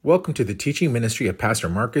Welcome to the teaching ministry of Pastor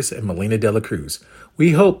Marcus and Melina de la Cruz.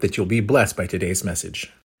 We hope that you'll be blessed by today's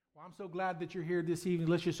message. Well, I'm so glad that you're here this evening.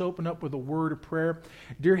 Let's just open up with a word of prayer.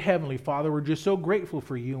 Dear Heavenly Father, we're just so grateful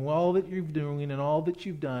for you and all that you're doing and all that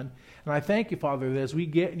you've done. And I thank you, Father, that as we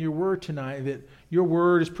get in your word tonight, that your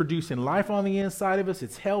word is producing life on the inside of us.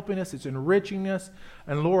 It's helping us. It's enriching us.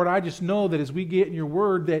 And Lord, I just know that as we get in your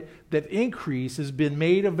word, that increase has been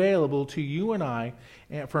made available to you and I,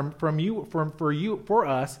 and for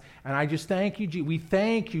us. And I just thank you. We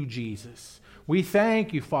thank you, Jesus. We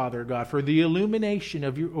thank you, Father God, for the illumination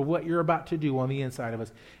of what you're about to do on the inside of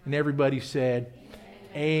us. And everybody said,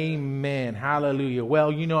 Amen. Hallelujah.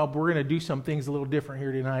 Well, we're going to do some things a little different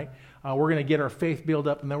here tonight. We're going to get our faith built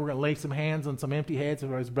up, and then we're going to lay some hands on some empty heads.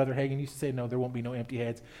 As Brother Hagen used to say, no, there won't be no empty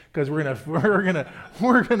heads, because we're gonna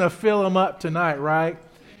fill them up tonight, right?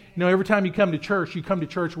 Every time you come to church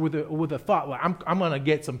with a thought, like I'm going to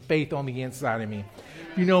get some faith on the inside of me.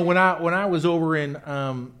 When I was over in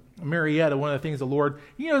Marietta, one of the things the Lord,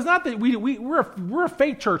 it's not that we're a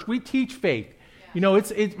faith church. We teach faith.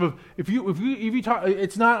 It's if you talk,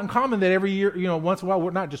 it's not uncommon that every year, once in a while, we're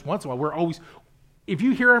not just once in a while, we're always, if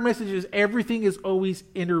you hear our messages, everything is always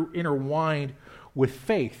intertwined with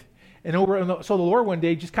faith. So the Lord one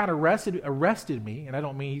day just kind of arrested me, and I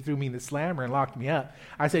don't mean he threw me in the slammer and locked me up.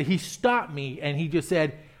 I said, he stopped me, and he just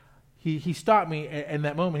said, he stopped me in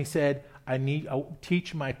that moment. He said, I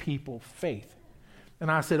teach my people faith.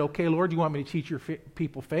 And I said, okay, Lord, you want me to teach your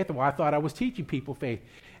people faith? Well, I thought I was teaching people faith.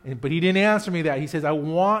 But he didn't answer me that. He says, I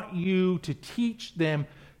want you to teach them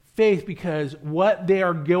faith, because what they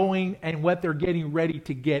are going and what they're getting ready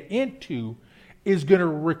to get into is going to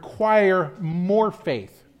require more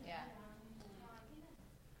faith. Yeah.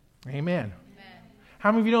 Amen.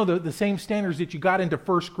 How many of you know the same standards that you got into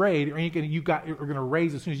first grade are going to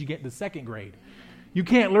raise as soon as you get into second grade? You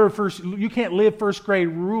can't live first grade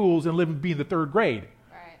rules and be in the third grade.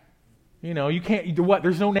 Right. You can't do what?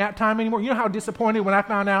 There's no nap time anymore. You know how disappointed when I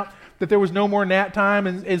found out that there was no more nap time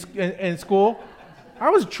in school? I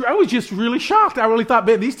was just really shocked. I really thought,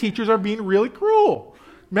 man, these teachers are being really cruel.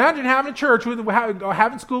 Imagine having a church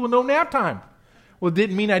having school with no nap time. Well, it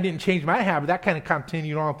didn't mean I didn't change my habit. That kind of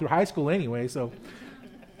continued on through high school anyway, so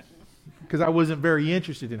because I wasn't very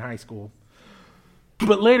interested in high school.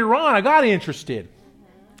 But later on, I got interested.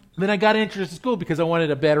 Then I got interested in school because I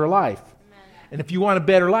wanted a better life. And if you want a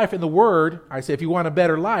better life in the Word, I say, if you want a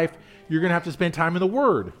better life, you're going to have to spend time in the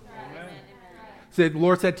Word. So the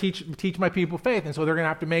Lord said, teach my people faith. And so they're going to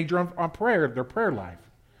have to major on prayer, their prayer life.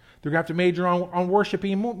 They're going to have to major on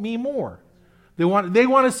worshiping me more. They want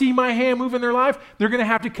to see my hand move in their life. They're going to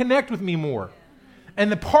have to connect with me more.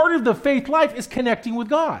 And the part of the faith life is connecting with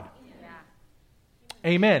God. Yeah.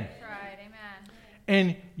 Amen. Right, amen.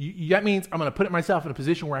 And that means I'm going to put myself in a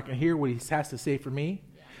position where I can hear what he has to say for me.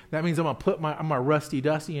 Yeah. That means I'm going to put my rusty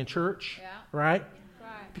dusty in church. Yeah. Right?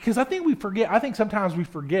 Because I think sometimes we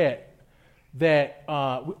forget that,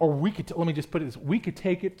 let me just put it this, we could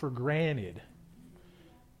take it for granted,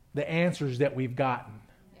 the answers that we've gotten.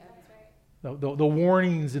 Yeah, that's right. The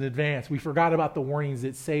warnings in advance. We forgot about the warnings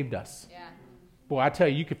that saved us. Yeah. Boy, I tell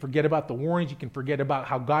you, you can forget about the warnings. You can forget about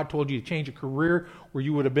how God told you to change a career where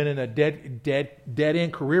you would have been in a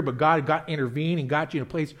dead-end career, but God intervened and got you in a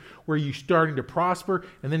place where you're starting to prosper,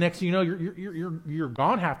 and the next thing you know, you're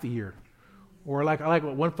gone half the year. Or like what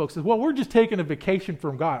one folks says, well, we're just taking a vacation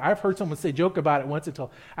from God. I've heard someone joke about it once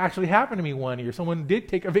until actually happened to me one year. Someone did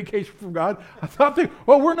take a vacation from God. I thought,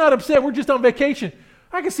 we're not upset. We're just on vacation.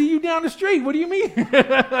 I can see you down the street. What do you mean?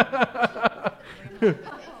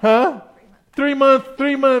 Huh? 3 month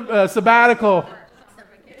sabbatical,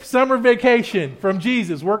 summer vacation from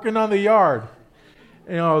Jesus, working on the yard.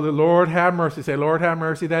 The Lord have mercy. Say, Lord have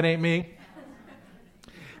mercy. That ain't me.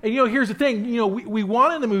 And, here's the thing, we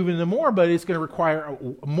wanted to move into more, but it's going to require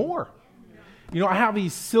more. I have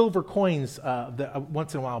these silver coins that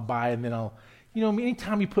once in a while I'll buy, and then I'll,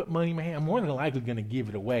 anytime you put money in my hand, I'm more than likely going to give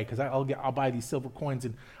it away, because I'll buy these silver coins,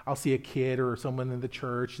 and I'll see a kid or someone in the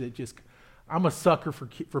church that just, I'm a sucker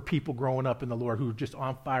for people growing up in the Lord who are just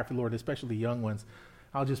on fire for the Lord, especially the young ones.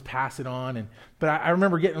 I'll just pass it on. But I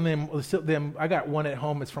remember getting them. I got one at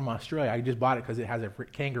home. It's from Australia. I just bought it because it has a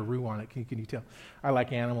kangaroo on it. Can you tell? I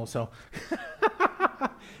like animals, so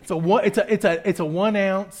it's a 1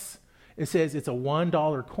 ounce. It says it's a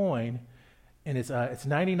 $1 coin, and it's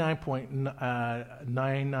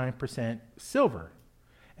 99.99% silver.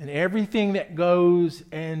 And everything that goes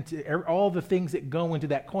into all the things that go into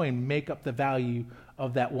that coin make up the value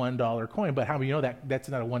of that $1 coin. But how do you know that that's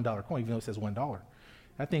not a $1 coin, even though it says $1?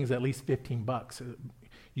 That thing's at least $15.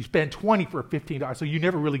 You spend 20 for $15, so you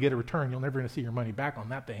never really get a return. You're never going to see your money back on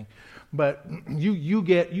that thing. But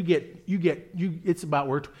it's about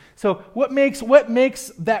worth. So what makes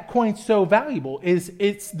that coin so valuable is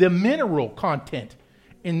it's the mineral content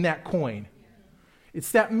in that coin.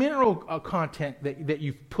 It's that mineral content that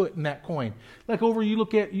you've put in that coin. Like you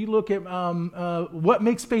look at what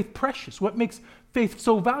makes faith precious. What makes faith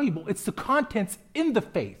so valuable? It's the contents in the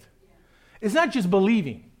faith. It's not just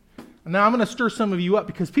believing. Now, I'm going to stir some of you up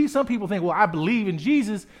because some people think, well, I believe in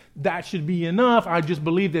Jesus. That should be enough. I just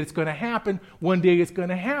believe that it's going to happen. One day it's going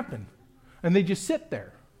to happen. And they just sit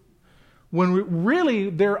there. When really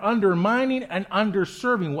they're undermining and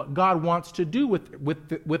underserving what God wants to do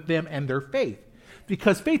with them and their faith.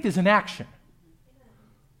 Because faith is an action.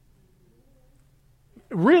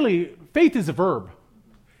 Really, faith is a verb.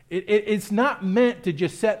 It's not meant to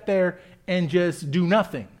just sit there and just do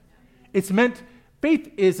nothing.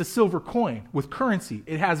 Faith is a silver coin with currency.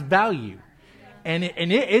 It has value. And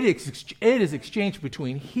it is exchanged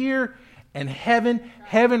between here and heaven.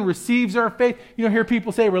 Heaven receives our faith. You know, hear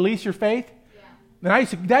people say, release your faith? Yeah.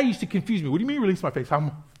 And that used to confuse me. What do you mean release my faith?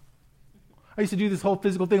 I used to do this whole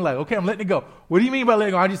physical thing like, okay, I'm letting it go. What do you mean by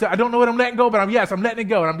letting go? I don't know what I'm letting go, but I'm letting it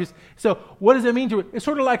go. And so what does it mean to it? It's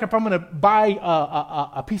sort of like if I'm going to buy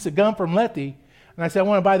a piece of gum from Letty, and I say, I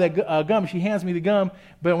want to buy that gum. She hands me the gum,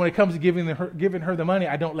 but when it comes to giving her the money,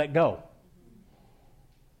 I don't let go.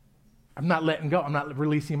 I'm not letting go. I'm not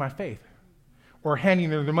releasing my faith. Or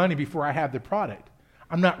handing her the money before I have the product.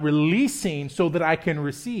 I'm not releasing so that I can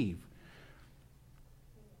receive.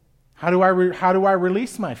 How do I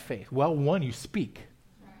release my faith? Well, one, you speak.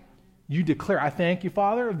 You declare, I thank you,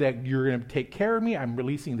 Father, that you're going to take care of me. I'm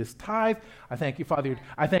releasing this tithe. I thank you, Father.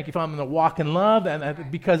 I thank you, Father, I'm going to walk in love.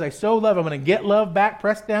 And because I sow love, I'm going to get love back,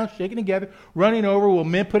 pressed down, shaken together, running over. We'll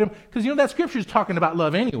put him. Because, that scripture is talking about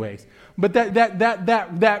love anyways. But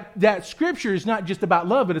that scripture is not just about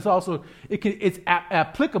love, but it's also, it's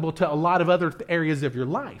applicable to a lot of other areas of your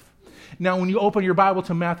life. Now, when you open your Bible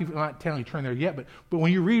to Matthew, I'm not telling you to turn there yet, but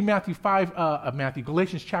when you read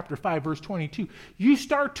Galatians chapter 5, verse 22, you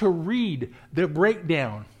start to read the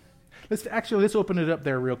breakdown. Let's open it up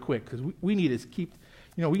there real quick because we need to keep,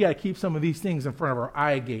 we got to keep some of these things in front of our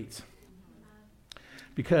eye gates.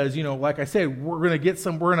 Because, like I said, we're going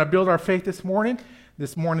to build our faith this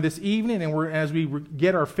evening, and as we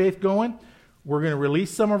get our faith going, we're going to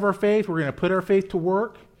release some of our faith. We're going to put our faith to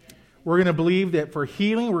work. We're going to believe that for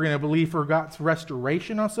healing, we're going to believe for God's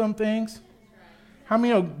restoration on some things. How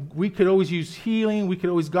many know we could always use healing, we could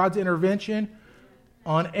always God's intervention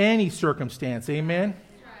on any circumstance, amen?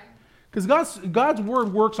 Because God's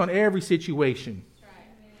word works on every situation.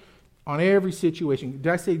 On every situation.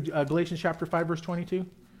 Did I say Galatians chapter 5, verse 22?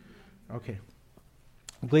 Okay.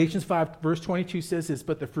 Galatians 5, verse 22 says this,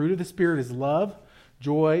 but the fruit of the Spirit is love,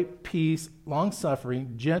 joy, peace,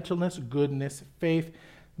 long-suffering, gentleness, goodness, faith,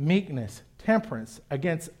 meekness, temperance.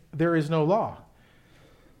 Against there is no law.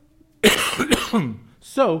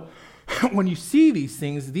 So, when you see these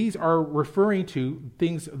things, these are referring to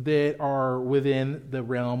things that are within the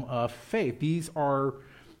realm of faith. These are,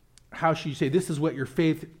 how should you say, this is what your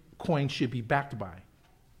faith coin should be backed by. I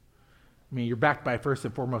mean, you're backed by, first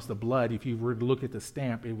and foremost, the blood. If you were to look at the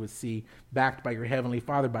stamp, it would see backed by your Heavenly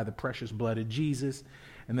Father, by the precious blood of Jesus.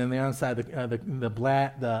 And then the outside,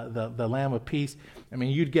 the Lamb of Peace. I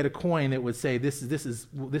mean, you'd get a coin that would say, this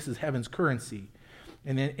is heaven's currency.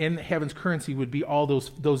 And then in heaven's currency would be all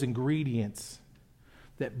those ingredients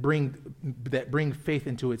that bring faith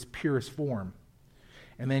into its purest form.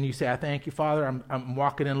 And then you say, I thank you, Father, I'm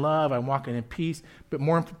walking in love, I'm walking in peace. But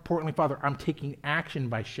more importantly, Father, I'm taking action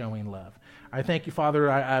by showing love. I thank you, Father,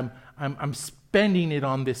 I'm spending it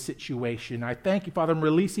on this situation. I thank you, Father, I'm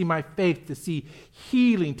releasing my faith to see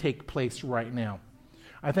healing take place right now.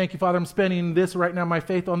 I thank you, Father, I'm spending this right now, my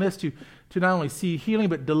faith on this to not only see healing,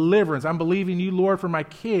 but deliverance. I'm believing you, Lord, for my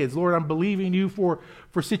kids. Lord, I'm believing you for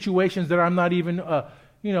situations that I'm not even,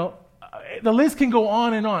 the list can go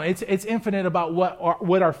on and on. It's infinite about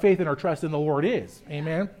what our faith and our trust in the Lord is.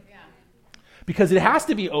 Amen? Yeah. Because it has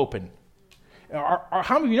to be open.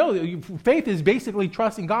 How many of you know that faith is basically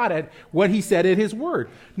trusting God at what he said at his word?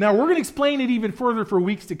 Now, we're going to explain it even further for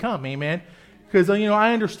weeks to come. Amen? Because,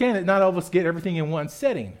 I understand that not all of us get everything in one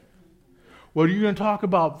setting. Well, are you going to talk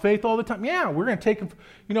about faith all the time? Yeah, we're going to take,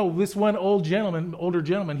 this one older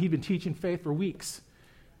gentleman, he'd been teaching faith for weeks.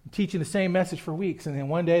 Teaching the same message for weeks. And then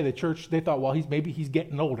one day the church, they thought, well, maybe he's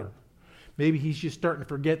getting older. Maybe he's just starting to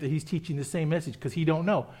forget that he's teaching the same message because he don't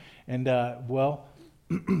know. And,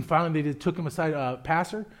 finally they took him aside,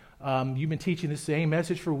 Pastor, you've been teaching the same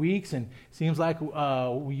message for weeks and it seems like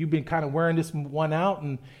you've been kind of wearing this one out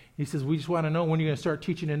and, He says, we just want to know when you're going to start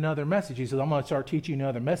teaching another message. He says, I'm going to start teaching you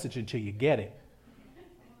another message until you get it.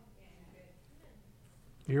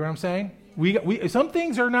 You hear what I'm saying? We some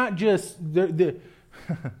things are not just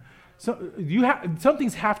some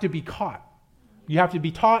things have to be caught. You have to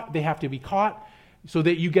be taught. They have to be caught so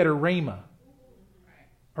that you get a rhema.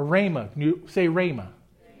 A rhema. You say rhema.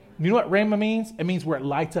 You know what rhema means? It means where it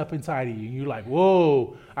lights up inside of you. You're like,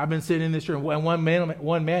 whoa! I've been sitting in this church. And one man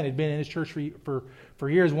had been in this church for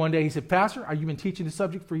years. One day he said, Pastor, you've been teaching this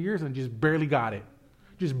subject for years and just barely got it.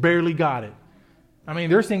 Just barely got it. I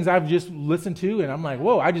mean, there's things I've just listened to and I'm like,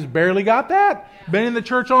 whoa, I just barely got that. Yeah. Been in the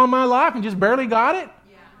church all my life and just barely got it.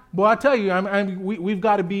 Yeah. Well, I tell you, we've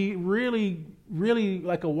got to be really, really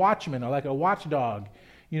like a watchman or like a watchdog,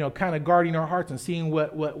 kind of guarding our hearts and seeing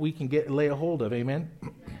what we can lay a hold of. Amen.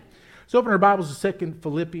 So open our Bibles to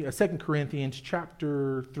 2 Corinthians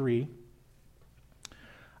chapter 3.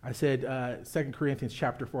 I said 2 Corinthians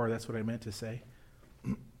chapter 4. That's what I meant to say.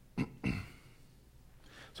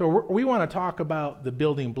 So we want to talk about the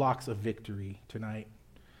building blocks of victory tonight.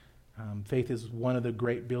 Faith is one of the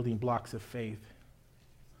great building blocks of faith.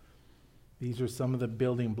 These are some of the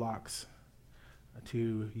building blocks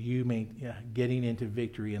to you getting into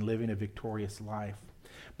victory and living a victorious life.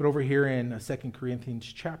 But over here in 2 Corinthians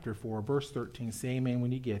chapter 4, verse 13, say amen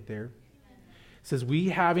when you get there. It says, we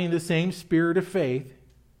having the same spirit of faith,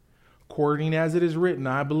 according as it is written,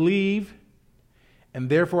 I believe, and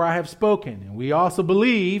therefore I have spoken. And we also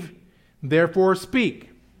believe, therefore speak.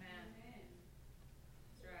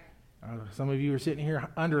 Some of you are sitting here,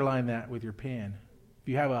 underline that with your pen. If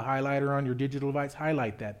you have a highlighter on your digital device,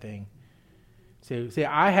 highlight that thing. Say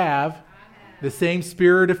I have the same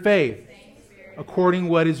spirit of faith, according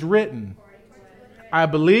what is written. I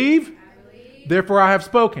believe, therefore I have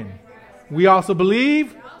spoken. We also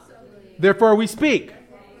believe, therefore we speak.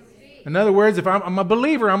 In other words, if I'm a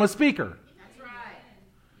believer, I'm a speaker.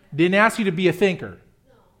 Didn't ask you to be a thinker.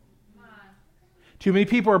 Too many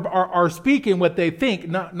people are speaking what they think,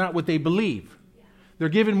 not what they believe. They're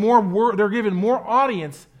giving more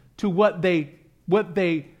audience to what they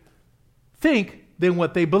think than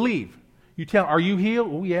what they believe. You tell, are you healed?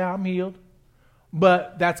 Oh yeah, I'm healed.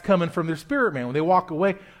 But that's coming from their spirit, man. When they walk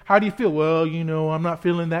away, how do you feel? Well, I'm not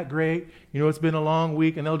feeling that great. It's been a long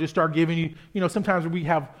week, and they'll just start giving you. Sometimes we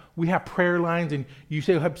have prayer lines, and you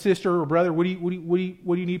say, sister or brother, what do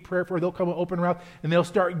you need prayer for? They'll come with open mouth, and they'll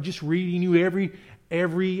start just reading you everything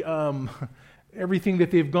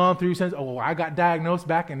that they've gone through since. Oh, I got diagnosed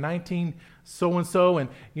back in 19 so and so, and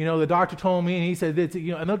the doctor told me, and he said that,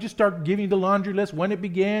 and they'll just start giving you the laundry list, when it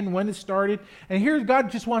began, when it started. And here God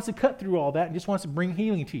just wants to cut through all that and just wants to bring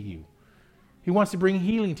healing to you. He wants to bring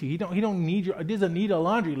healing to you. He doesn't need a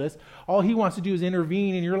laundry list. All he wants to do is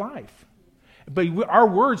intervene in your life. But our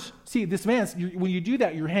words, see, this man, when you do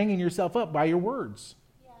that, you're hanging yourself up by your words.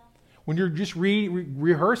 Yeah. When you're just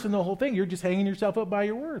rehearsing the whole thing, you're just hanging yourself up by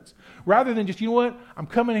your words. Rather than just, I'm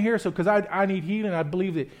coming in here because I need healing. I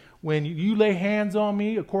believe that when you lay hands on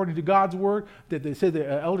me, according to God's word, that they said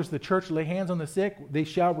the elders of the church lay hands on the sick, they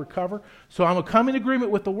shall recover. So I'm going to come in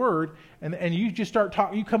agreement with the word, and you just start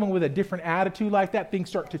talking. You come in with a different attitude like that, things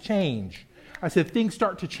start to change. I said things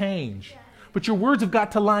start to change. But your words have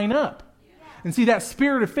got to line up. And see, that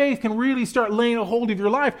spirit of faith can really start laying a hold of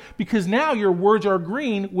your life because now your words are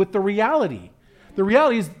agreeing with the reality. The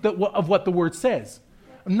reality is of what the word says,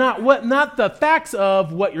 not the facts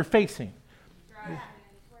of what you're facing.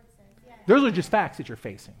 Those are just facts that you're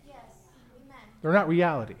facing. They're not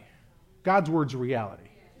reality. God's word's a reality.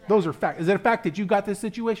 Those are facts. Is it a fact that you got this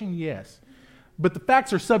situation? Yes. But the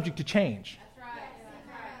facts are subject to change.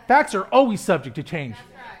 Facts are always subject to change.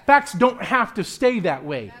 Facts don't have to stay that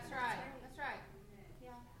way.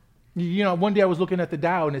 One day I was looking at the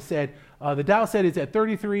Dow and it said, the Dow said it's at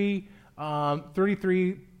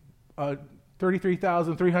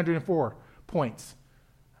 33,304 points.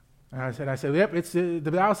 And I said, yep, the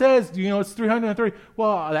Dow says, it's 330.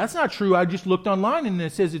 Well, that's not true. I just looked online and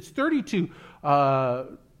it says it's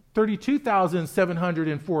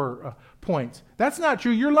 32,704 points. That's not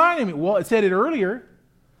true. You're lying to me. Well, it said it earlier.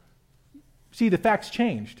 See, the facts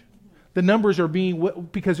changed. The numbers are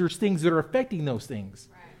because there's things that are affecting those things.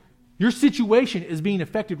 Your situation is being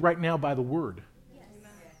affected right now by the word. Yes.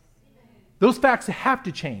 Those facts have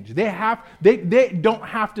to change. They don't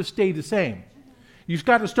have to stay the same. You've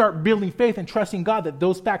got to start building faith and trusting God that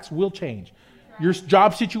those facts will change. Your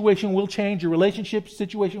job situation will change. Your relationship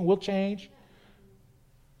situation will change.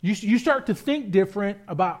 You start to think different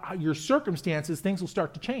about your circumstances, things will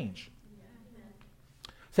start to change.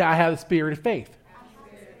 Say, I have the spirit of faith.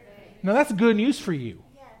 Now that's good news for you.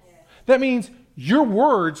 That means your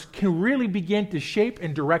words can really begin to shape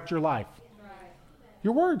and direct your life.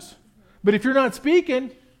 Your words. But if you're not speaking,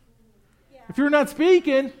 if you're not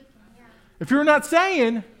saying,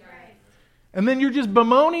 and then you're just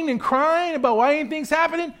bemoaning and crying about why anything's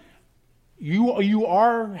happening, you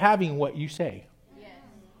are having what you say.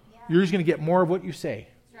 You're just going to get more of what you say.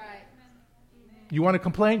 You want to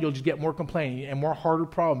complain, you'll just get more complaining and more harder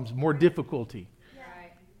problems, more difficulty.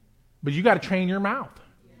 But you got to train your mouth.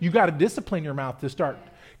 You got to discipline your mouth to start.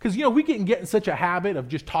 Because, we can get in such a habit of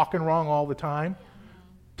just talking wrong all the time.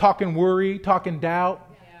 Talking worry, talking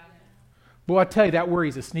doubt. Boy, I tell you, that worry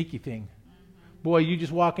is a sneaky thing. Boy, you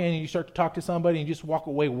just walk in and you start to talk to somebody and you just walk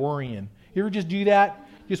away worrying. You ever just do that?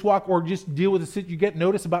 Just walk or just deal with you get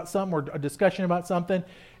notice about something or a discussion about something. And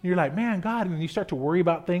you're like, man, God, and you start to worry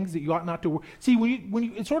about things that you ought not to worry. See, when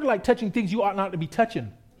you, it's sort of like touching things you ought not to be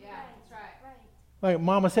touching. Yeah, that's right. Like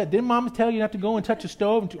Mama said, didn't Mama tell you not to go and touch a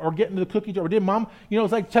stove or get into the cookie jar? Or did Mom,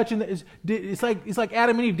 it's like touching, it's like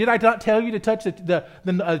Adam and Eve. Did I not tell you to touch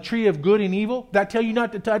the tree of good and evil? Did I tell you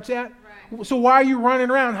not to touch that? Right. So why are you running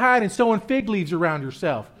around hiding, sewing fig leaves around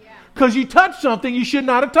yourself? Because you touched something you should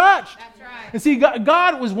not have touched. That's right. And see,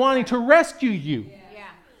 God was wanting to rescue you. Yeah.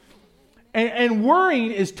 And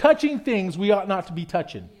worrying is touching things we ought not to be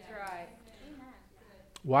touching. That's right.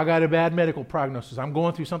 Well, I got a bad medical prognosis. I'm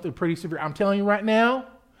going through something pretty severe. I'm telling you right now,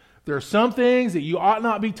 there are some things that you ought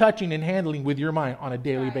not be touching and handling with your mind on a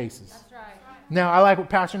daily basis. That's right. Now, I like what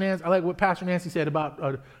Pastor Nancy said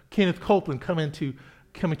about Kenneth Copeland coming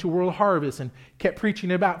to World Harvest and kept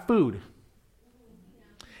preaching about food.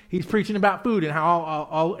 He's preaching about food and how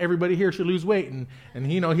all everybody here should lose weight and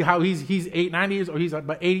how he's 90 years old, he's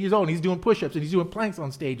about 80 years old and he's doing push-ups and he's doing planks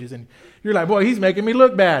on stages and you're like, boy, he's making me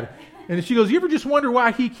look bad. And she goes, you ever just wonder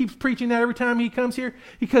why he keeps preaching that every time he comes here?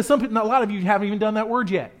 Because a lot of you haven't even done that word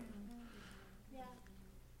yet. Yeah.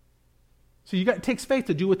 So it takes faith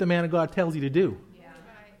to do what the man of God tells you to do. Yeah.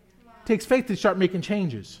 It takes faith to start making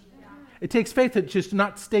changes. Yeah. It takes faith to just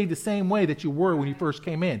not stay the same way that you were when you first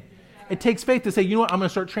came in. It takes faith to say, you know what, I'm going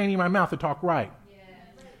to start training my mouth to talk right.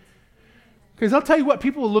 Because I'll tell you what,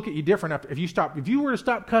 people will look at you different if you were to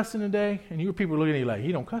stop cussing today, and people were looking at you like,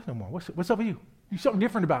 you don't cuss no more. What's up with you? There's something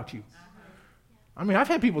different about you. I mean, I've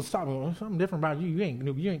had people stop me. Well, something different about you.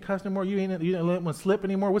 You ain't cussing anymore. You ain't let one slip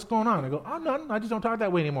anymore. What's going on? I go, oh, nothing. I just don't talk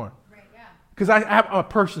that way anymore. Because I'm a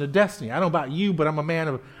person of destiny. I don't know about you, but I'm a man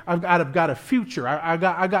of. I've got a future. I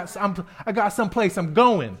got some place I'm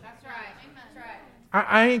going. That's right. That's right.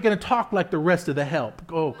 I ain't gonna talk like the rest of the help.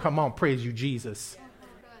 Oh, come on, praise you, Jesus.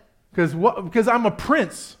 Because I'm a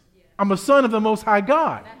prince. I'm a son of the Most High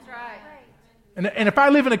God. That's right. And if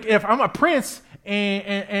I'm a prince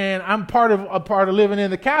and I'm part of living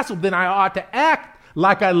in the castle, then I ought to act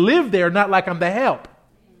like I live there, not like I'm the help.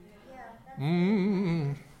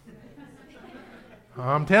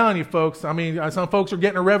 I'm telling you, folks. I mean, some folks are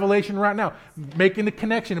getting a revelation right now, making the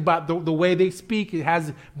connection about the way they speak. It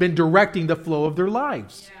has been directing the flow of their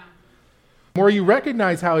lives. Yeah. The more you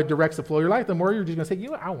recognize how it directs the flow of your life, the more you're just going to say, you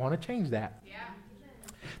know what, I want to change that. Yeah.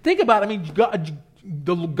 Think about it. I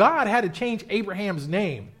mean, God had to change Abraham's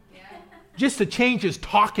name just to change his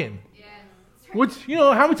talking.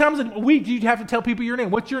 How many times a week do you have to tell people your name?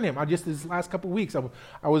 What's your name? This last couple of weeks,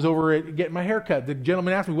 I was over getting my hair cut. The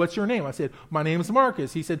gentleman asked me, what's your name? I said, my name is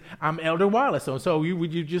Marcus. He said, I'm Elder Wallace. So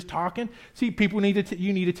you just talking? See, people need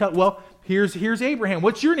to tell, well, here's Abraham.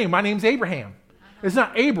 What's your name? My name's Abraham. It's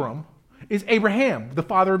not Abram. It's Abraham, the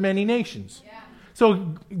father of many nations. Yeah.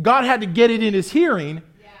 So God had to get it in his hearing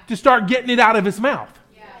to start getting it out of his mouth.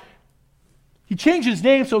 Yeah. He changed his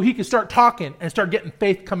name so he could start talking and start getting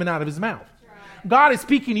faith coming out of his mouth. God is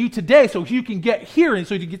speaking to you today so you can get hearing,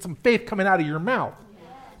 so you can get some faith coming out of your mouth.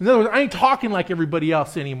 In other words, I ain't talking like everybody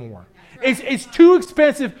else anymore. It's too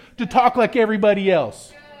expensive to talk like everybody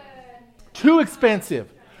else. Too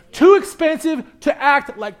expensive. Too expensive to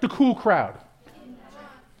act like the cool crowd.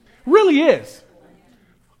 Really is.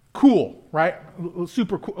 Cool, right?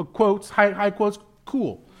 Super quotes, high quotes,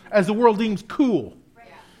 cool. As the world deems cool.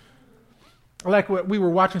 Like what we were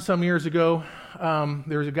watching some years ago.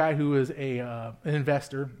 There was a guy who was an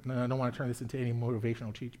investor. I don't want to turn this into any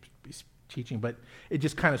motivational teaching, but it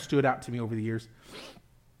just kind of stood out to me over the years.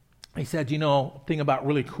 He said, thing about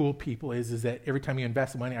really cool people is that every time you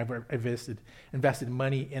invest money, I've invested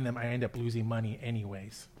money in them, I end up losing money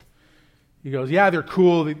anyways. He goes, yeah, they're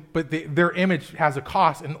cool, but their image has a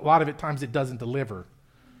cost, and a lot of times it doesn't deliver.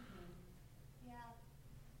 Yeah.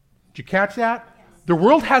 Did you catch that? Yes. The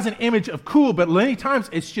world has an image of cool, but many times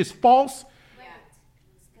it's just false.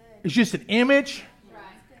 It's just an image. Right.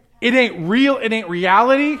 It ain't real. It ain't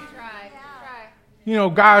reality. Right. You know,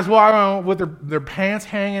 guys walking around with their pants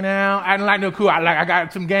hanging out, acting like no cool. I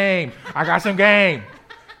got some game. I got some game.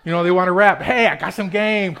 You know, they want to rap. Hey, I got some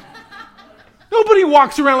game. Nobody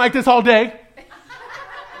walks around like this all day.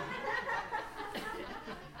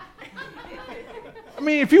 I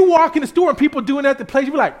mean, if you walk in the store and people doing that at the place,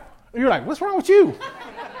 you're like, what's wrong with you?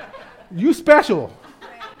 You special.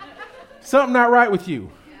 Something not right with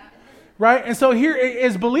you. Right? And so here,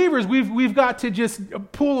 as believers, we've got to just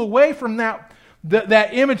pull away from that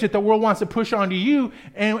image that the world wants to push onto you.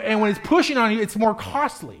 And when it's pushing on you, it's more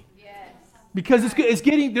costly. Because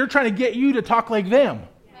they're trying to get you to talk like them.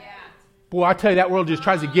 Boy, I tell you, that world just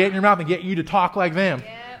tries to get in your mouth and get you to talk like them.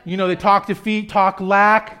 You know, they talk defeat, talk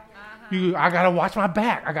lack. I got to watch my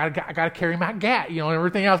back. I got to carry my gat, you know, and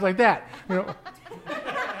everything else like that. You know,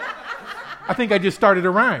 I think I just started a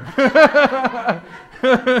rhyme.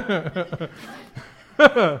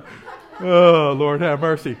 Oh, Lord have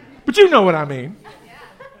mercy. But you know what I mean.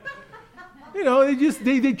 You know,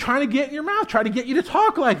 they trying to get in your mouth, try to get you to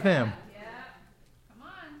talk like them.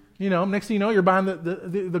 You know, next thing you know, you're buying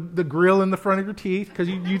the grill in the front of your teeth because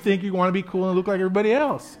you think you want to be cool and look like everybody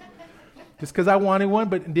else. Just because I wanted one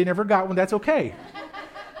but never got one, that's okay.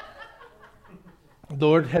 The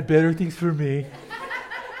Lord had better things for me.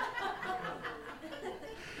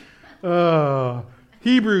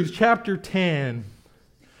 Hebrews chapter 10,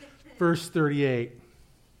 verse 38.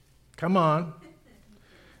 Come on.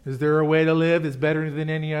 Is there a way to live that's better than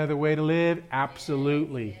any other way to live?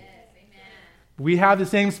 Absolutely. We have the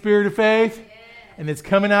same spirit of faith, and it's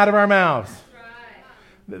coming out of our mouths.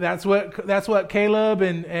 That's what Caleb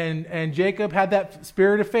and Jacob had, that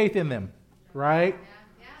spirit of faith in them, right?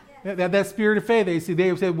 That spirit of faith. They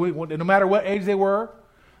said no matter what age they were,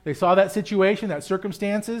 they saw that situation, that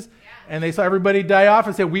circumstances, and they saw everybody die off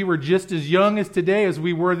and said, we were just as young as today as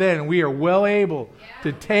we were then, and we are well able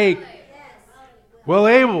to take. Well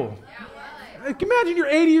able. Can you imagine you're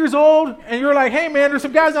 80 years old and you're like, hey man, there's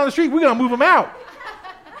some guys on the street, we're going to move them out.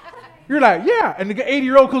 You're like, yeah. And the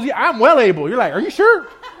 80-year-old goes, yeah, I'm well able. You're like, are you sure?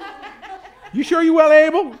 You sure you well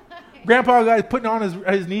able? Grandpa guy's putting on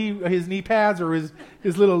his knee pads or his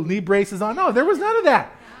little knee braces on. No, there was none of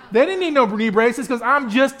that. They didn't need no knee braces because I'm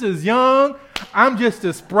just as young. I'm just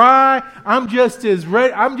as spry. I'm just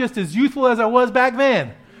as youthful as I was back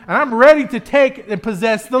then. And I'm ready to take and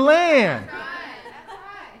possess the land.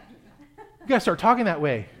 You got to start talking that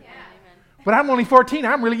way. But I'm only 14.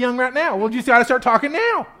 I'm really young right now. Well, you got to start talking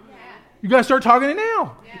now. You got to start talking it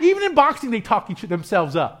now. Even in boxing, they talk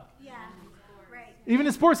themselves up. Even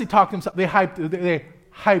in sports, they talk themselves. They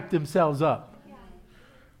hype themselves up.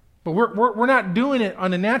 But we're not doing it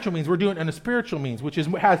on a natural means. We're doing it on a spiritual means, which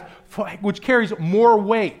carries more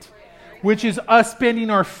weight, which is us spending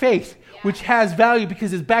our faith, which has value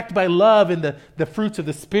because it's backed by love and the fruits of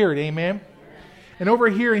the Spirit. Amen. And over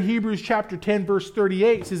here in Hebrews chapter 10, verse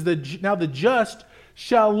 38, it says, now the just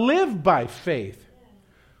shall live by faith.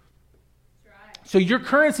 So your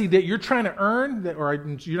currency that you're trying to earn, or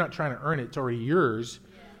you're not trying to earn it, it's already yours,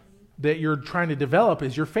 that you're trying to develop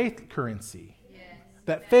is your faith currency.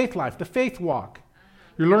 That faith life, the faith walk.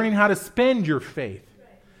 You're learning how to spend your faith.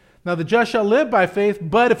 Now the just shall live by faith,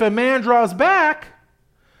 but if a man draws back,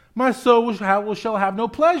 my soul shall have no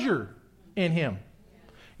pleasure in him.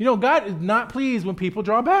 You know, God is not pleased when people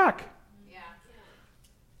draw back.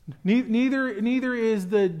 Neither is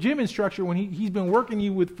the gym instructor when he's been working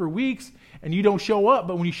you for weeks and you don't show up,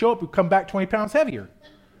 but when you show up, you come back 20 pounds heavier.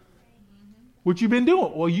 What you been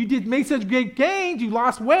doing? Well, you made such great gains. You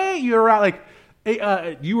lost weight. You were at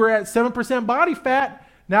you were at 7% body fat.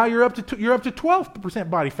 Now you're up to 12%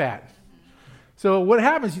 body fat. So what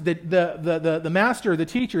happens? The master, the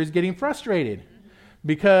teacher, is getting frustrated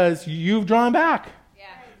because you've drawn back.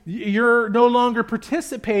 You're no longer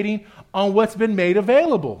participating on what's been made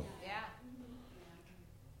available.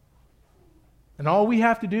 And all we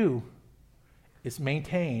have to do is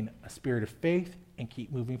maintain a spirit of faith and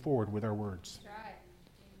keep moving forward with our words.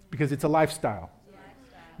 Because it's a lifestyle.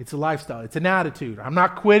 It's a lifestyle. It's an attitude. I'm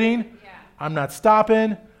not quitting. I'm not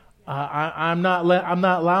stopping. I'm not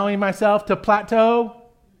allowing myself to plateau.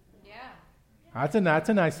 That's a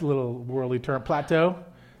nice little worldly term, plateau.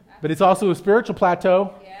 But it's also a spiritual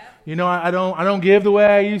plateau. You know, I don't give the way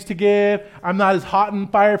I used to give. I'm not as hot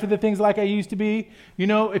and fire for the things like I used to be. You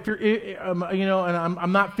know, and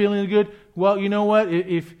I'm not feeling good. Well, you know what?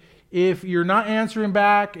 If you're not answering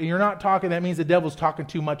back and you're not talking, that means the devil's talking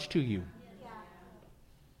too much to you.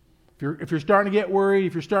 If you're starting to get worried,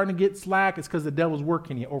 if you're starting to get slack, it's because the devil's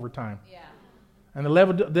working you over time. And I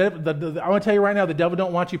want to tell you right now, the devil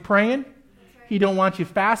don't want you praying. He don't want you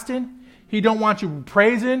fasting. He don't want you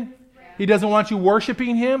praising. He doesn't want you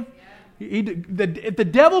worshiping him. If the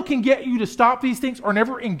devil can get you to stop these things or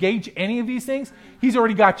never engage any of these things, he's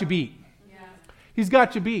already got you beat. Yeah. He's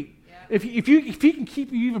got you beat. Yeah. If he can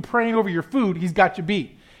keep you even praying over your food, he's got you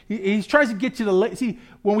beat. He tries to get you to, see,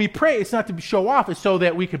 when we pray, it's not to show off, it's so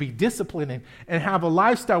that we can be disciplined and have a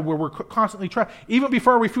lifestyle where we're constantly trying. Even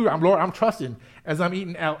before we food, Lord, I'm trusting as I'm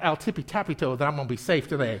eating El Tippy Tappy Toe that I'm going to be safe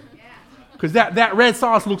today. Because that red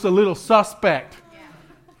sauce looks a little suspect. Yeah.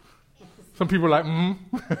 Some people are like,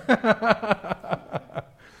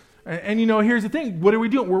 and here's the thing. What are we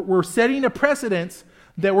doing? We're setting a precedence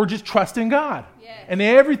that we're just trusting God. Yes. And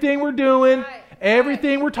everything we're doing,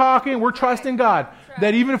 everything we're talking, we're trusting God.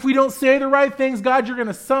 That even if we don't say the right things, God, you're going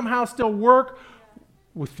to somehow still work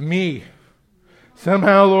with me.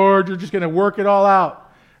 Somehow, Lord, you're just going to work it all out.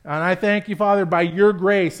 And I thank you, Father, by your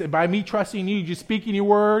grace and by me trusting you, just speaking your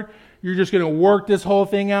word, you're just going to work this whole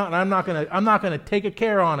thing out, and I'm not going to take a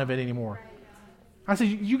care on of it anymore. I said,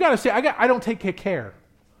 you got to say, I don't take a care.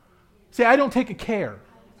 Say, I don't take a care.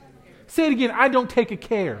 Say it again, I don't take a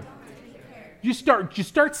care. You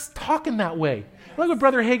start talking that way. Look what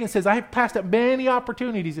Brother Hagin says. I have passed up many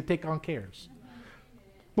opportunities to take on cares.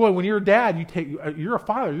 Boy, when you're a dad, you're a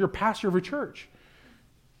father, you're a pastor of a church.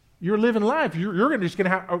 You're living life. You're just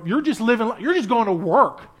going to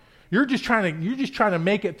work. You're just trying to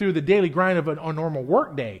make it through the daily grind of a normal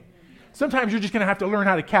work day. Sometimes you're just going to have to learn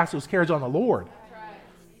how to cast those cares on the Lord. That's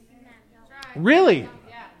right. Really?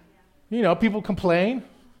 Yeah. People complain.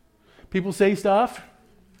 People say stuff.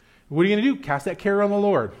 What are you going to do? Cast that care on the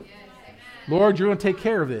Lord. Yes. Lord, you're going to take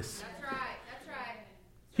care of this. That's right.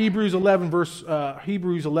 Hebrews 11 verse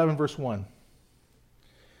 1.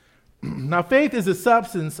 Now faith is the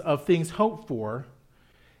substance of things hoped for,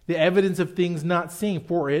 the evidence of things not seen.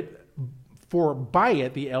 For by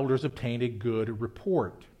it the elders obtained a good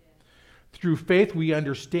report. Through faith we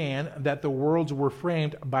understand that the worlds were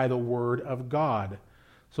framed by the word of God,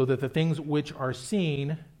 so that the things which are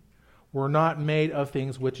seen were not made of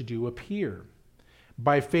things which do appear.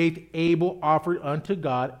 By faith Abel offered unto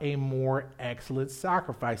God a more excellent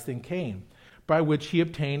sacrifice than Cain, by which he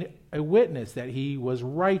obtained a witness that he was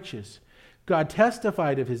righteous. God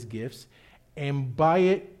testified of his gifts, and by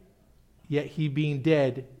it, yet he being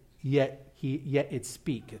dead, yet it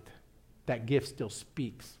speaketh. That gift still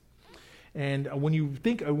speaks. And when you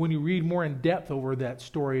read more in depth over that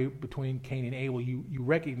story between Cain and Abel, you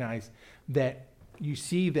recognize that you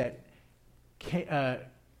see that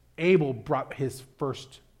Abel brought his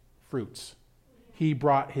first fruits. He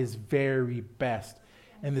brought his very best.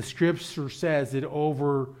 And the scripture says that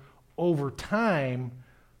over time,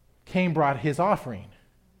 Cain brought his offering.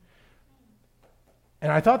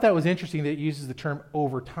 And I thought that was interesting that it uses the term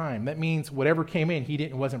over time. That means whatever came in, he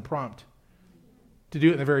wasn't prompt to do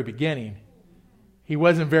it in the very beginning. He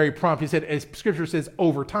wasn't very prompt. He said, as scripture says,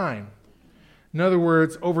 over time. In other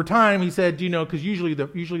words, over time, he said, because usually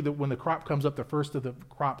when the crop comes up, the first of the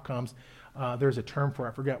crop comes, there's a term for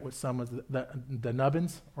it. I forget what some was, the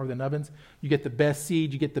nubbins or the nubbins. You get the best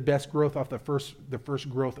seed, you get the best growth off the first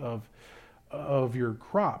growth of your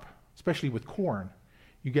crop, especially with corn.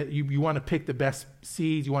 You want to pick the best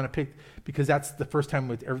seeds. You want to pick, because that's the first time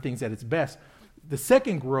with everything's at its best. The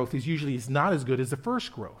second growth is not as good as the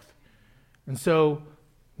first growth. And so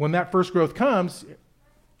when that first growth comes,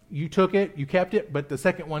 you took it, you kept it, but the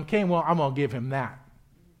second one came, well, I'm going to give him that.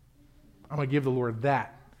 I'm going to give the Lord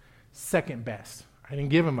that second best. I didn't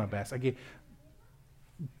give him my best.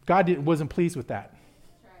 God wasn't pleased with that.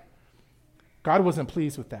 God wasn't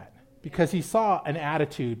pleased with that because he saw an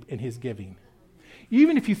attitude in his giving.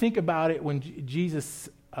 Even if you think about it, when Jesus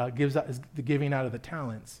gives out the giving out of the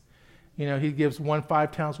talents, he gives 1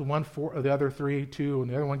 5 talents, 1 4, the other 3 2,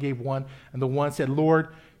 and the other one gave 1, and the one said, Lord,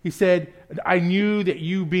 he said, I knew that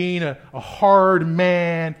you being a hard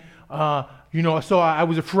man, so I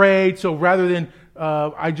was afraid, so rather than,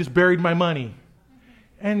 I just buried my money.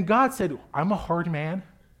 And God said, I'm a hard man.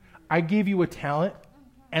 I give you a talent,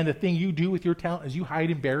 and the thing you do with your talent is you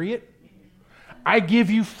hide and bury it. I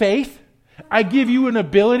give you faith. I give you an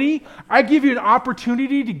ability. I give you an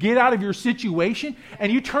opportunity to get out of your situation,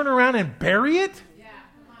 and you turn around and bury it? Yeah,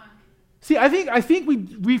 come on. See, I think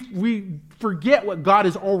we forget what God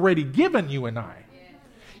has already given you and I. Yeah.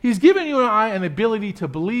 He's given you and I an ability to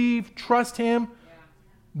believe, trust him,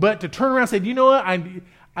 but to turn around and say, you know what,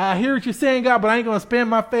 I hear what you're saying, God, but I ain't going to spend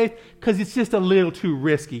my faith because it's just a little too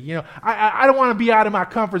risky. I don't want to be out of my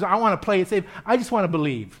comfort zone. I want to play it safe. I just want to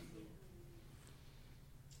believe.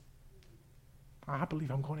 I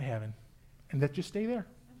believe I'm going to heaven. And just stay there.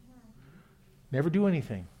 Never do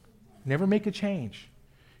anything. Never make a change.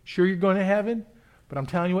 Sure, you're going to heaven, But I'm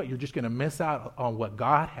telling you what, you're just going to miss out on what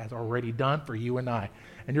God has already done for you and I.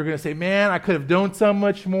 And you're going to say, man, I could have done so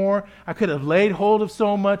much more. I could have laid hold of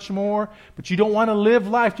so much more. But you don't want to live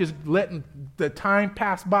life just letting the time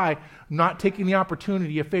pass by, not taking the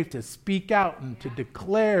opportunity of faith to speak out and to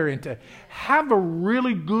declare and to have a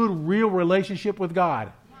really good, real relationship with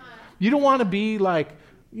God. You don't want to be like,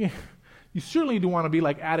 you certainly don't want to be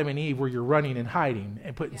like Adam and Eve where you're running and hiding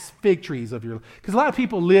and putting fig trees of your, because a lot of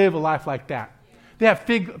people live a life like that. They have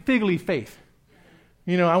fig leaf faith.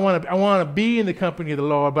 You know, I want to be in the company of the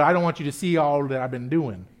Lord, but I don't want you to see all that I've been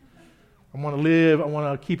doing. I want to live. I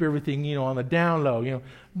want to keep everything, on the down low.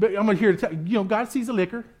 But I'm here to tell you, God sees the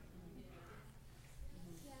liquor.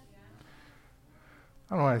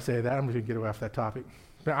 I don't know why I say that. I'm just going to get away off that topic.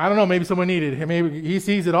 But I don't know. Maybe someone needed it. Maybe he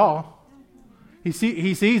sees it all. He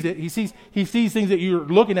sees it. He sees things that you're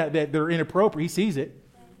looking at that they're inappropriate. He sees it.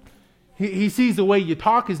 He sees the way you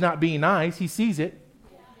talk is not being nice. He sees it.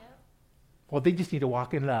 Well, they just need to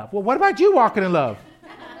walk in love. Well, what about you walking in love?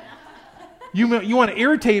 You want to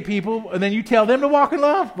irritate people, and then you tell them to walk in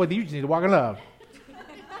love? Well, you just need to walk in love.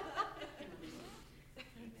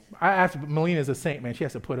 I asked, Melina's a saint, man. She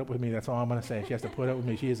has to put up with me. That's all I'm going to say. She has to put up with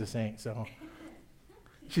me. She is a saint. So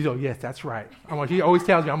she's, oh, yes, that's right. She always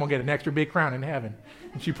tells me I'm going to get an extra big crown in heaven.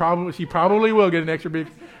 And she probably will get an extra big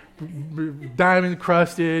diamond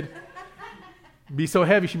crusted. Be so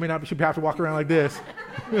heavy she'll have to walk around like this.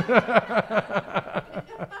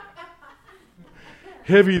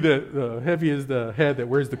 Heavy is the head that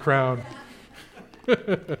wears the crown.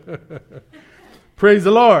 Praise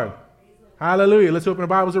the Lord. Hallelujah. Let's open our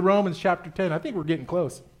Bibles to Romans chapter 10. I think we're getting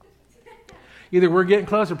close. Either we're getting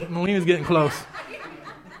close or Melina's getting close.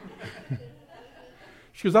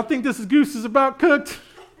 She goes, I think this goose is about cooked.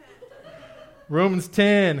 Romans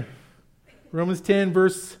 10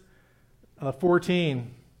 verse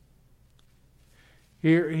 14.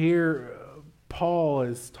 Here Paul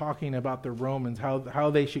is talking about the Romans, how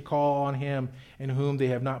they should call on him in whom they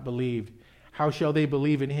have not believed. How shall they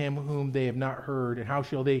believe in him whom they have not heard? And how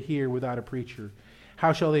shall they hear without a preacher?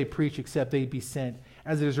 How shall they preach except they be sent?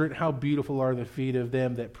 As it is written, how beautiful are the feet of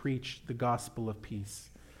them that preach the gospel of peace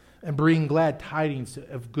and bring glad tidings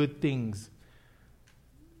of good things.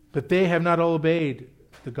 But they have not all obeyed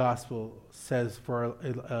the gospel, says, for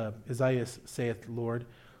Isaiah saith the Lord,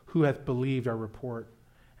 who hath believed our report?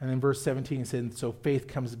 And then verse 17 says, so faith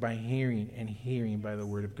comes by hearing, and hearing by the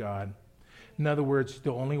word of God. In other words,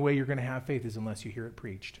 the only way you're going to have faith is unless you hear it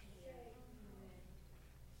preached.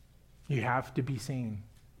 You have to be seen.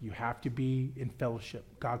 You have to be in fellowship.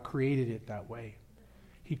 God created it that way.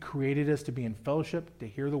 He created us to be in fellowship, to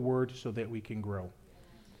hear the word so that we can grow.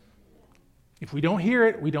 If we don't hear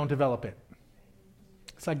it, we don't develop it.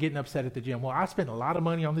 It's like getting upset at the gym. Well, I spent a lot of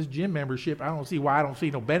money on this gym membership. I don't see why I don't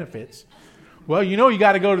see no benefits. Well, you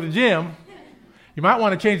got to go to the gym. You might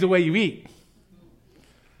want to change the way you eat.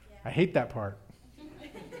 I hate that part.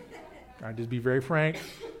 I'll just be very frank.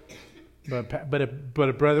 But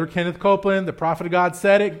if Brother Kenneth Copeland, the prophet of God,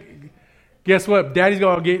 said it, guess what? Daddy's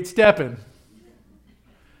going to get stepping.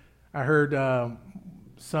 I heard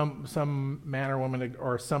some man or woman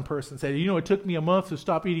or some person say, it took me a month to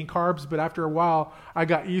stop eating carbs, but after a while, I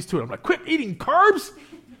got used to it. I'm like, quit eating carbs?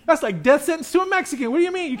 That's like death sentence to a Mexican. What do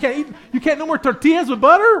you mean? You can't no more tortillas with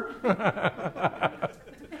butter?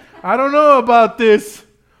 I don't know about this.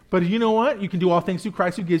 But you know what? You can do all things through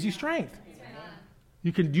Christ who gives you strength.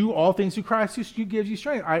 You can do all things through Christ who gives you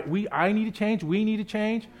strength. I need to change. We need to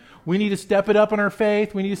change. We need to step it up in our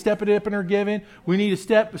faith. We need to step it up in our giving. We need to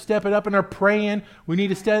step it up in our praying. We need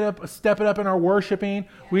to step it up in our worshiping.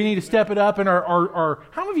 We need to step it up in our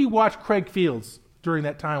how many of you watched Craig Fields during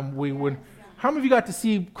that time? How many of you got to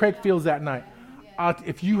see Craig Fields that night?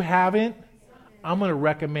 If you haven't, I'm going to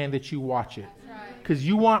recommend that you watch it. Because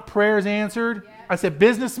you want prayers answered. I said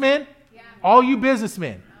businessmen, all you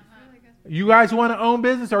businessmen. You guys want to own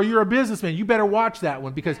business or you're a businessman, you better watch that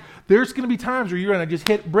one because there's going to be times where you're going to just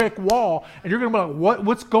hit brick wall and you're going to be like,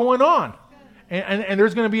 what's going on? And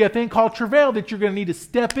there's going to be a thing called travail that you're going to need to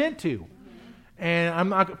step into. And I'm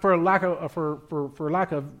not, for lack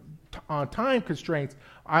of time constraints,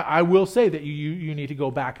 I will say that you need to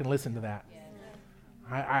go back and listen to that.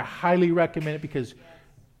 I highly recommend it because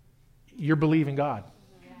you're believing God.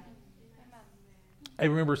 I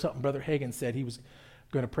remember something Brother Hagin said. He was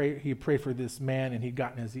going to pray. He prayed for this man, and he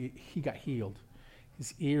got healed.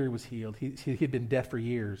 His ear was healed. He had been deaf for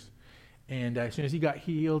years, and as soon as he got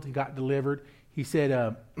healed, he got delivered. He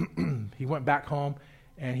said he went back home,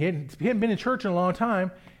 and he hadn't been in church in a long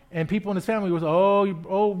time. And people in his family was, oh,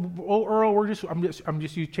 Earl, I'm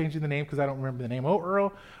just changing the name because I don't remember the name. Oh,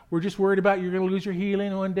 Earl, we're just worried about you're going to lose your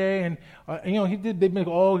healing one day. And they'd make,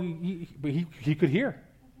 but he could hear.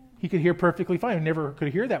 He could hear perfectly fine. He never could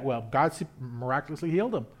hear that well. God miraculously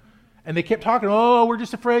healed him. And they kept talking, oh, we're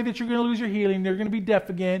just afraid that you're going to lose your healing. You're going to be deaf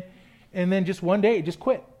again. And then just one day, it just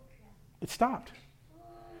quit. It stopped.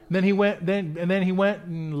 And then he went,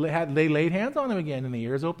 and they laid hands on him again, and the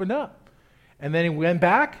ears opened up. And then he went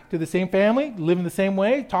back to the same family, living the same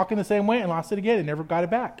way, talking the same way, and lost it again and never got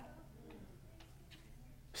it back.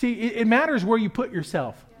 See, it matters where you put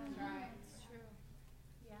yourself.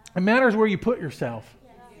 It matters where you put yourself.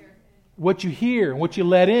 What you hear, what you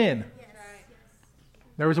let in.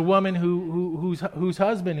 There was a woman whose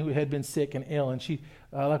husband who had been sick and ill, and she,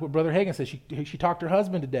 like what Brother Hagin said, she talked her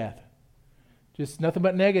husband to death. Just nothing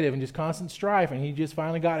but negative and just constant strife, and he just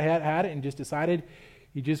finally had it and just decided.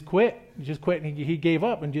 He just quit. And he gave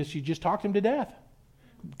up, and she just talked him to death,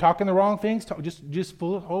 talking the wrong things, just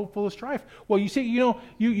full of strife. Well, you see,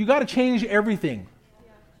 you got to change everything.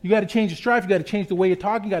 You got to change the strife. You got to change the way you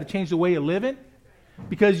talk. You got to change the way you live it,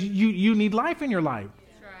 because you need life in your life.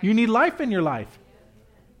 You need life in your life.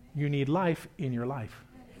 You need life in your life.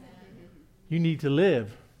 You need to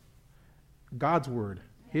live God's word,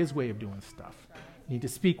 His way of doing stuff. You need to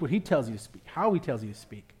speak what He tells you to speak, how He tells you to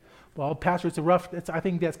speak. Well, Pastor, I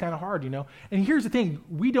think that's kind of hard, And here's the thing,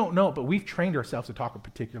 we don't know it, but we've trained ourselves to talk a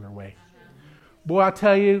particular way. Boy, I'll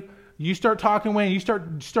tell you, you start talking away and you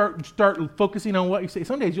start focusing on what you say.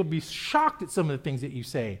 Some days you'll be shocked at some of the things that you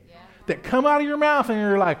say that come out of your mouth, and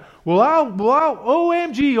you're like,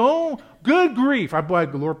 OMG, oh, good grief. Boy,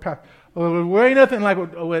 Lord, ain't nothing like,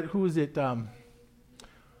 who is it?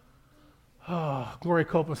 Gloria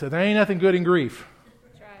Copeland said, there ain't nothing good in grief.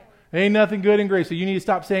 Ain't nothing good in grief, so you need to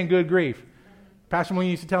stop saying good grief. Pastor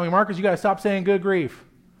Mooney used to tell me, Marcus, you got to stop saying good grief.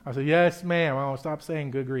 I said, yes, ma'am, I will stop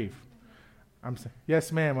saying good grief. I'm saying,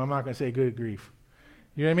 yes, ma'am, I'm not going to say good grief.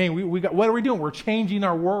 You know what I mean? What are we doing? We're changing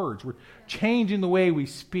our words. We're changing the way we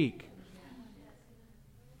speak.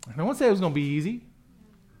 And I won't say it was going to be easy,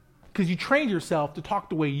 because you trained yourself to talk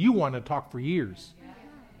the way you want to talk for years.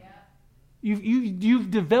 You've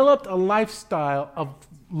developed a lifestyle of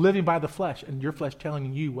living by the flesh, and your flesh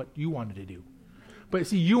telling you what you wanted to do. But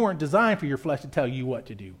see, you weren't designed for your flesh to tell you what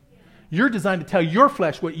to do. You're designed to tell your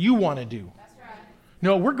flesh what you want to do. That's right.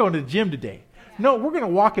 No, we're going to the gym today. No, we're going to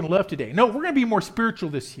walk in love today. No, we're going to be more spiritual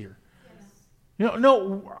this year. Yes.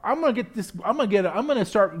 No, I'm going to get this. I'm going to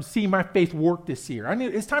start seeing my faith work this year.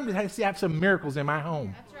 It's time to have some miracles in my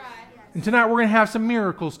home. That's right. Yes. And tonight we're going to have some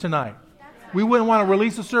miracles tonight. Right. We wouldn't want to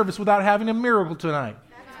release a service without having a miracle tonight.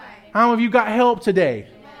 That's right. How many of you got help today?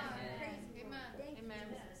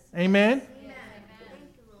 Amen?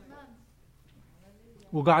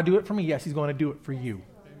 Will God do it for me? Yes, He's going to do it for you.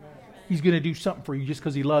 He's going to do something for you just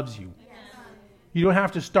because He loves you. You don't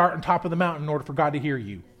have to start on top of the mountain in order for God to hear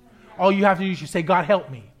you. All you have to do is just say, God,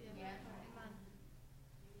 help me.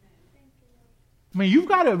 I mean, you've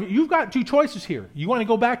got two choices here. You want to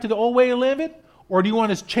go back to the old way of living, or do you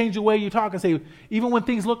want to change the way you talk and say, even when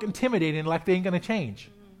things look intimidating, like they ain't going to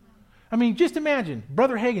change? I mean, just imagine,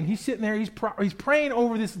 Brother Hagin. He's sitting there. He's praying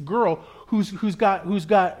over this girl who's got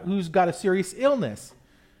a serious illness,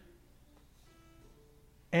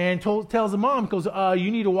 and tells the mom, goes,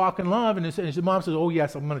 "You need to walk in love." And the mom says, "Oh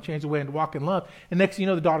yes, I'm going to change the way and walk in love." And next thing you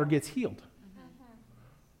know, the daughter gets healed.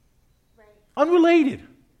 Right. Unrelated.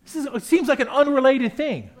 It seems like an unrelated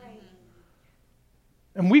thing,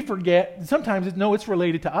 and we forget. Sometimes it's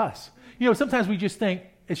related to us. Sometimes we just think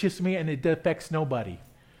it's just me and it affects nobody.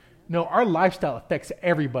 No, our lifestyle affects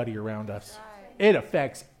everybody around us. Right. It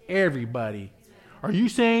affects everybody. Are you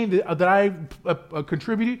saying that I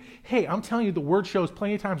contributed? Hey, I'm telling you, the Word shows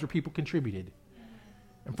plenty of times where people contributed.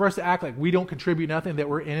 And for us to act like we don't contribute nothing, that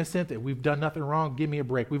we're innocent, that we've done nothing wrong, give me a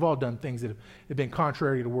break. We've all done things that have been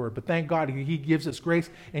contrary to the Word. But thank God He gives us grace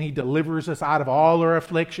and He delivers us out of all our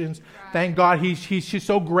afflictions. Right. Thank God He's just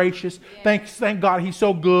so gracious. Yeah. Thank God He's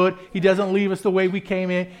so good. He doesn't leave us the way we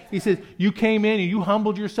came in. He says, you came in and you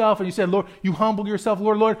humbled yourself. And you said, Lord, you humbled yourself.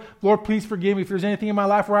 Lord, please forgive me. If there's anything in my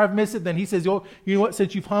life where I've missed it, then He says, you know what?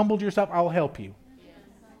 Since you've humbled yourself, I'll help you.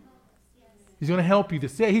 He's going to help you.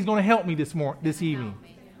 He's going to help me this evening.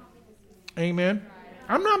 Amen.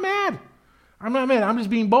 I'm not mad. I'm just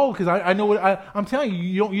being bold because I know what I'm telling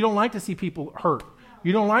you. You don't like to see people hurt.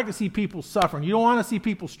 You don't like to see people suffering. You don't want to see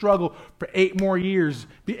people struggle for 8 more years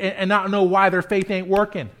and not know why their faith ain't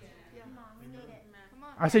working.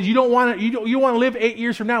 I said you don't want to. You want to live 8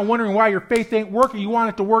 years from now wondering why your faith ain't working. You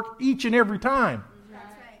want it to work each and every time.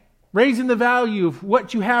 Raising the value of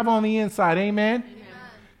what you have on the inside. Amen.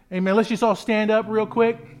 Amen. Let's just all stand up real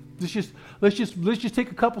quick. Let's just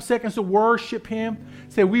take a couple seconds to worship Him.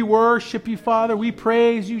 Say, we worship you, Father. We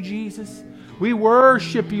praise you, Jesus. We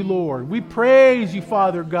worship you, Lord. We praise you,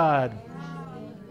 Father God.